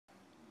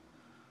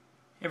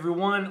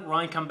Everyone,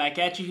 Ryan come back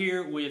at you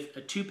here with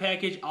a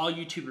 2-package all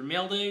YouTuber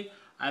mail day.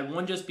 I had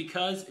one just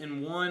because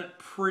and one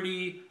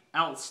pretty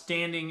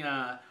outstanding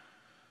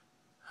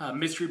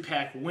mystery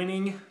pack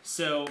winning.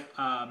 So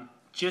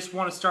just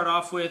want to start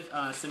off with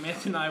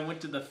Samantha and I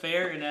went to the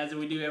fair, and as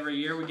we do every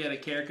year, we get a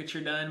caricature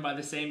done by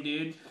the same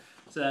dude.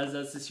 So that's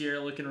us this year,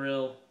 looking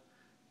real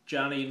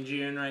Johnny and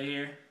June right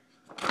here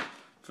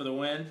for the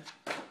win.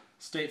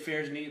 State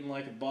Fair's eating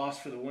like a boss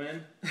for the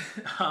win.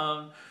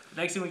 The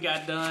next thing we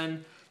got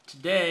done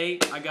today,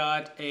 I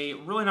got a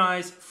really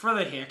nice, for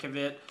the heck of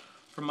it,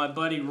 from my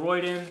buddy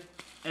Royden,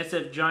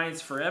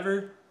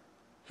 sfgiants4ever.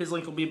 His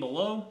link will be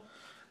below.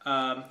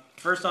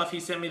 First off, he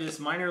sent me this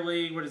minor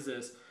league, what is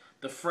this?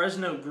 The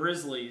Fresno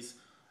Grizzlies.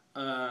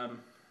 A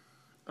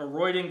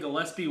Royden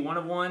Gillespie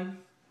 1/1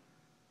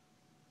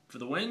 for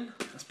the win.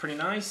 That's pretty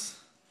nice.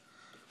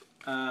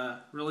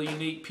 Really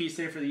unique piece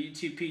there for the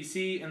YouTube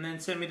PC. And then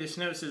sent me this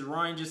note that says,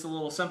 Ryan, just a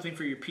little something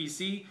for your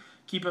PC.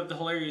 Keep up the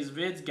hilarious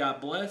vids. God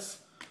bless.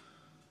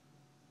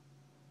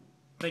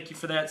 Thank you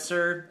for that,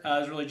 sir. It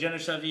was really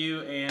generous of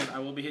you, and I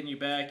will be hitting you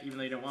back, even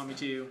though you don't want me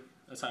to.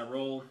 That's how I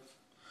roll.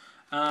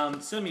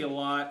 Send me a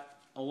lot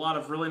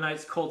of really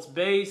nice Colts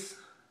base.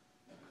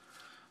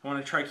 I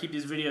want to try to keep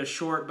these videos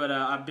short, but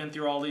I've been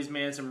through all these,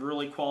 man. Some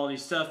really quality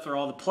stuff for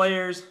all the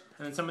players.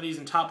 And then some of these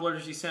in top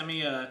loaders he sent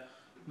me.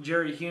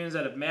 Jerry Hughes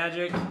out of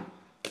Magic.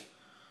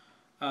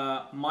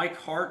 Mike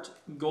Hart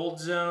Gold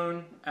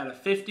Zone out of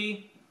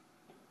 50.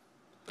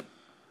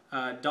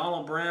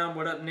 Donald Brown,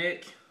 what up,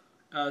 Nick?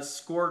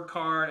 Scored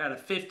card out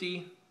of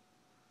 50.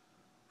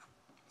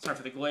 Sorry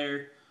for the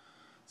glare.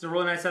 It's a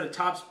really nice out of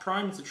Topps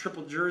Prime. It's a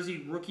triple jersey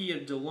rookie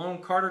of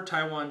Delone Carter,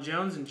 Tywan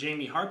Jones, and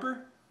Jamie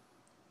Harper.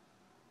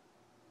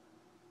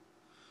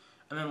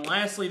 And then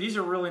lastly, these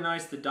are really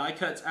nice. The die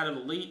cuts out of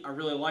Elite. I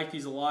really like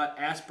these a lot.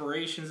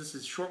 Aspirations. This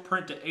is short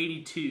print to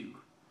 82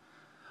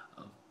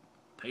 of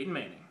Peyton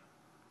Manning.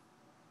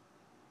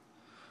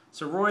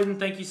 So Royden,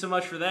 thank you so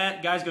much for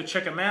that. Guys, go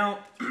check them out.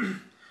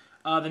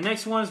 The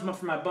next one is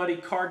from my buddy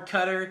Card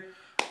Cutter.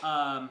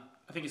 I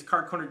think it's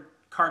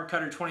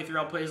cardcutter23.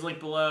 I'll put his link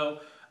below.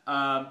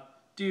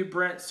 Dude,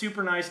 Brent,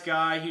 super nice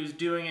guy. He was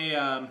doing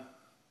a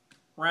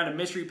round of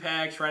mystery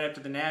packs right after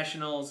the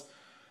Nationals.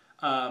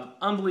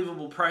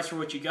 Unbelievable price for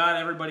what you got.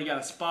 Everybody got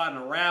a spot in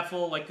a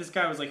raffle. Like, this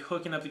guy was like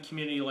hooking up the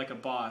community like a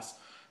boss.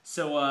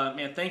 So,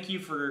 man, thank you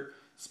for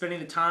spending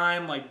the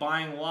time, like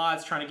buying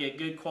lots, trying to get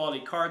good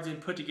quality cards in,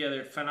 put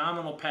together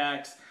phenomenal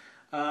packs.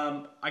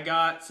 I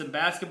got some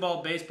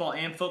basketball, baseball,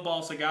 and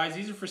football. So, guys,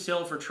 these are for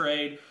sale for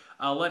trade.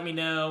 Let me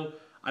know.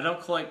 I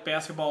don't collect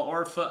basketball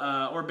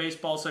or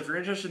baseball, so if you're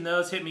interested in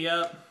those, hit me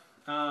up.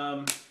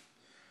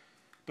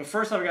 But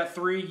first, I've got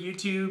 3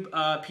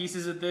 YouTube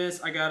pieces of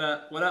this. I got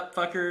a What Up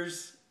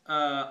Fuckers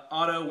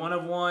Auto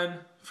 1/1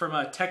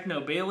 from Techno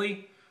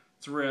Bailey.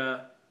 It's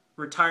a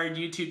retired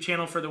YouTube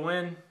channel for the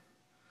win.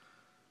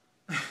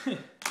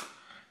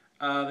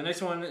 The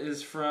next one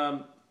is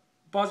from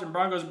Boston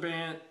Broncos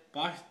fan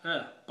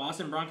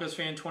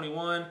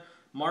 21.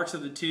 Marks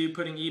of the 2,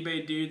 putting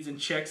eBay dudes in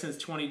check since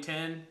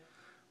 2010.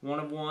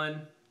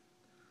 1/1.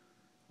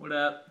 What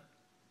up?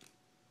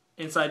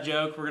 Inside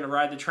joke, we're going to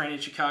ride the train in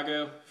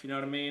Chicago, if you know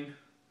what I mean.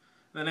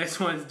 The next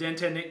one is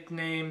Denten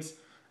nicknames.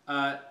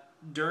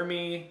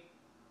 Dermy,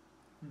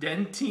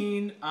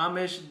 Dentine,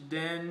 Amish,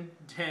 Den.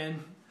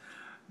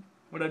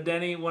 What up,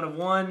 Denny?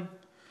 1/1.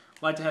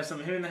 Like to have some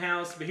of him in the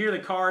house. But here are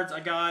the cards I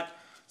got.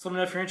 So let me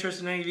know if you're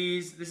interested in any of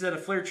these. This is at a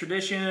Flair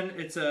Tradition.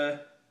 It's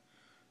a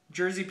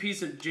jersey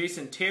piece of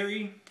Jason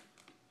Terry.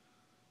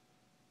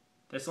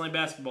 That's only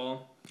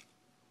basketball.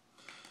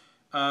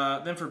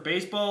 Then for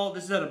baseball,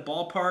 this is at a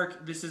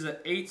ballpark. This is an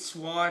 8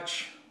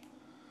 swatch.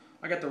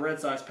 I got the Red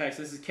Sox packs.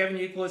 This is Kevin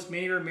Youkilis,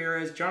 Manny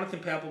Ramirez,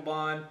 Jonathan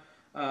Papelbon,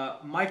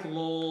 Mike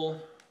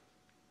Lowell.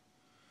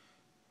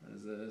 What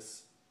is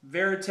this?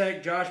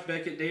 Veritek, Josh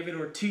Beckett, David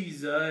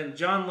Ortiz, and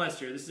John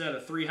Lester. This is at a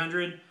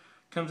 300.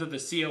 Comes with a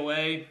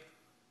COA.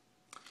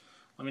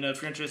 Let me know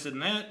if you're interested in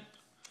that.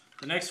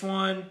 The next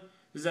one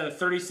is at a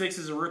 36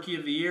 as a Rookie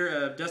of the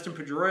Year. Dustin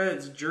Pedroia.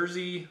 It's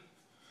jersey.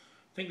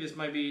 I think this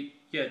might be,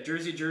 yeah,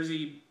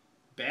 jersey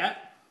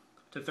bat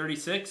to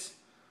 36.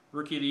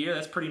 Rookie of the Year.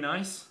 That's pretty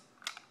nice.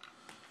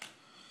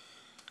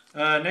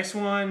 Next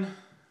one,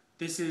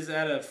 this is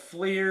at a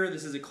Fleer.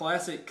 This is a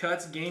Classic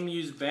Cuts Game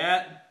Used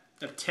bat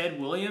of Ted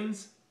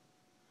Williams.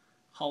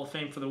 Hall of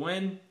Fame for the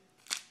win.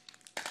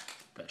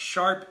 Got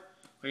Sharp.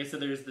 Like I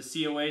said, there's the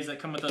COAs that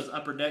come with those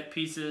upper deck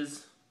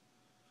pieces.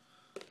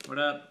 What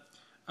up?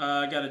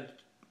 I got a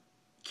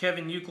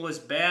Kevin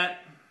Youkilis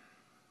bat.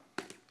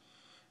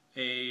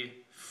 A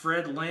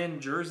Fred Lynn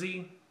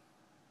jersey.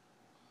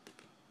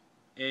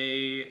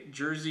 A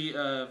jersey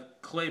of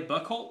Clay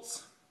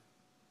Buchholz.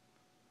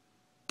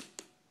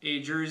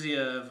 A jersey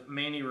of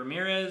Manny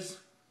Ramirez.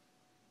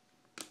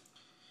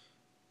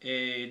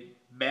 A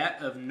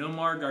bat of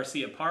Nomar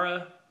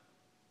Garcia-Parra.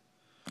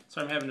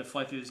 Sorry, I'm having to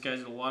fly through this, guys.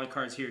 There's a lot of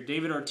cards here.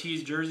 David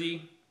Ortiz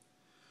jersey.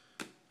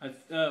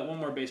 One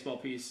more baseball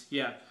piece.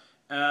 Yeah.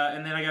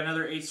 And then I got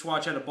another 8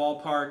 swatch at a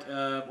ballpark.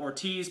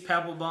 Ortiz,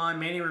 Papelbon,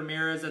 Manny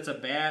Ramirez. That's a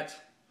bat.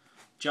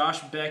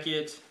 Josh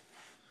Beckett,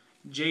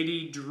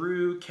 J.D.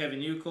 Drew, Kevin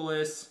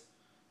Youkilis,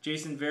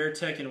 Jason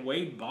Varitek, and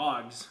Wade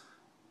Boggs.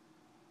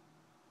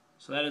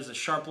 So that is a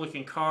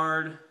sharp-looking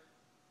card.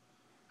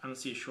 I don't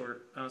see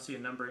a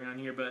numbering on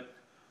here, but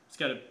it's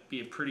got to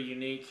be a pretty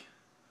unique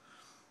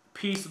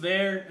piece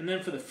there. And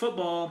then for the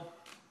football,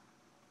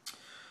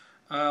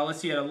 let's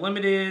see, at a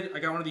limited, I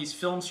got one of these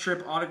film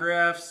strip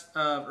autographs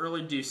of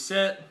Early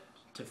Doucette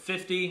to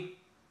 50.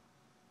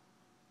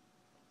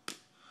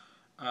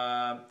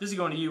 This is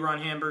going to you, Ron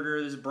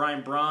Hamburger. This is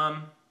Brian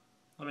Brom.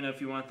 Let me know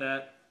if you want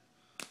that.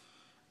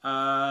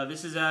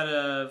 This is out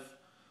of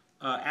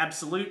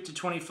Absolute to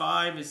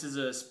 25. This is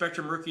a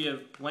Spectrum rookie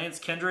of Lance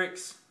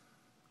Kendricks.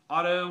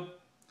 Auto.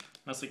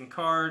 Nice looking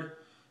card.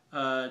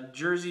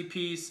 Jersey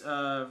piece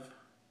of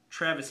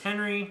Travis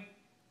Henry.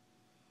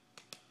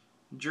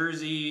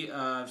 Jersey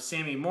of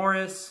Sammy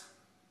Morris.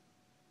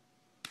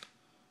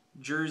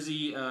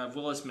 Jersey of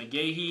Willis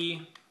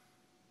McGahee.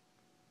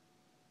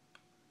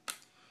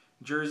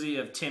 Jersey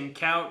of Tim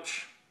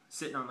Couch,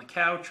 sitting on the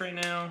couch right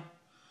now.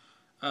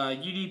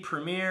 UD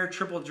Premier,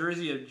 triple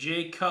jersey of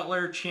Jay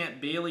Cutler,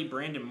 Champ Bailey,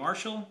 Brandon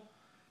Marshall.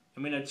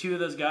 And we know two of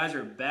those guys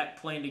are back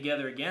playing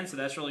together again, so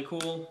that's really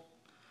cool.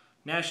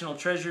 National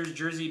Treasures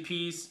jersey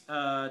piece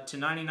to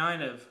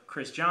 99 of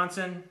Chris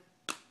Johnson.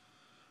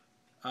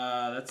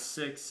 That's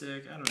sick.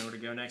 I don't know where to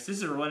go next. This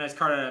is a really nice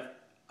card out of,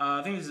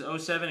 I think this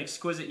is 07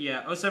 Exquisite.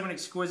 Yeah, 07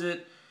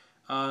 Exquisite.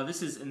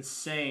 This is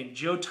insane.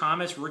 Joe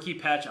Thomas, rookie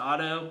patch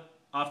auto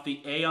off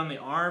the A on the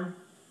arm.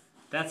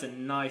 That's a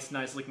nice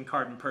looking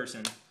card in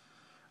person.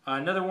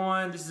 Another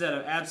one, this is out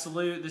of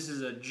Absolute. This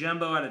is a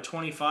jumbo out of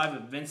 25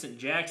 of Vincent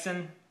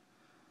Jackson.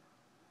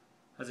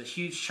 Has a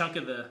huge chunk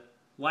of the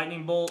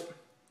lightning bolt.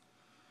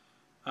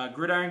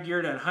 Gridiron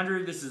Gear to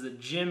 100. This is a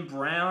Jim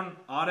Brown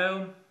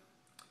auto.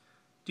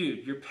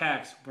 Dude, your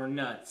packs were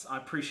nuts. I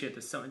appreciate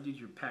this. Dude,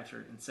 your packs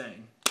are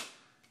insane.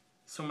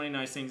 So many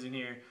nice things in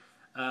here.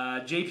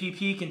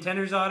 JPP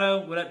Contenders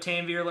auto. What up,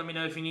 Tanvir? Let me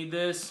know if you need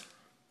this.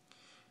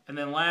 And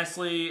then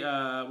lastly,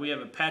 we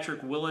have a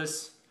Patrick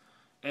Willis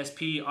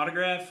SP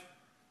autograph.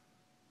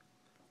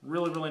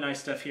 Really nice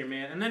stuff here,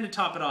 man. And then to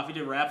top it off, he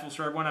did raffles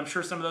for everyone. I'm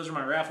sure some of those are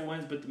my raffle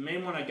wins, but the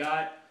main one I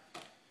got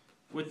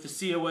with the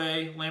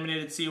COA,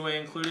 laminated COA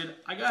included,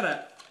 I got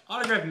a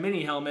autographed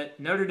mini helmet,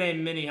 Notre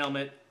Dame mini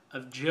helmet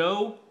of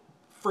Joe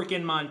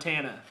freaking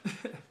Montana.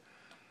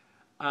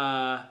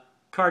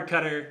 Card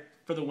cutter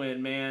for the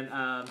win,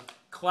 man.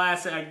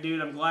 Classic,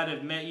 dude. I'm glad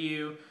I've met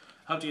you.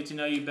 Hope to get to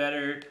know you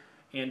better.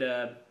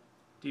 And,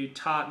 dude,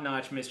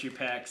 top-notch mystery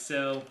pack.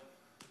 So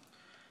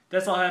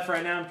that's all I have for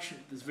right now.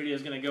 This video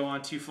is going to go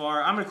on too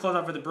far. I'm going to close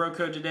off with a bro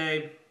code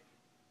today.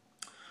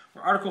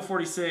 For Article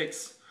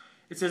 46,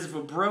 it says, if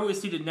a bro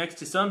is seated next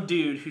to some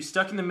dude who's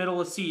stuck in the middle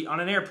of a seat on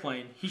an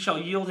airplane, he shall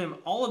yield him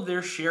all of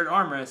their shared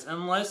armrests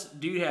unless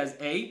dude has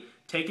A,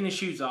 taken his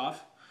shoes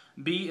off,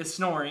 B, is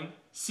snoring,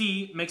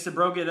 C, makes the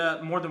bro get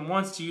up more than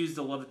once to use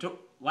the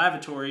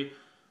lavatory,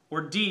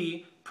 or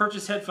D,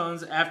 purchase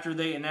headphones after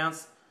they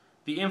announce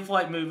the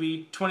in-flight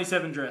movie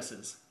 27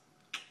 Dresses.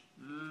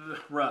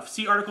 Rough.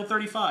 See Article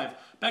 35.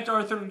 Back to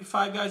Article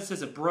 35, guys. It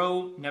says a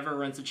bro never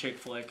rents a chick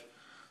flick.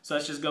 So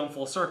that's just going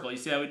full circle. You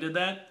see how we did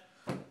that?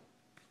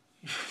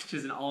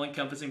 Just an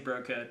all-encompassing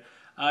bro code.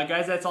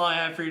 Guys, that's all I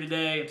have for you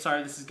today. I'm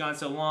sorry this has gone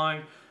so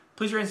long.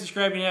 Please rate and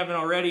subscribe if you haven't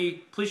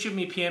already. Please shoot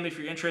me a PM if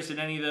you're interested in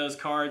any of those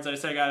cards. Like I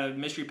said, I got a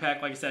mystery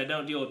pack. Like I said, I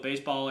don't deal with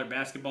baseball or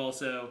basketball,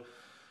 so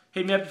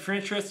hit me up if you're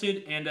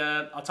interested, and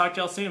I'll talk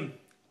to y'all soon.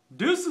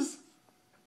 Deuces!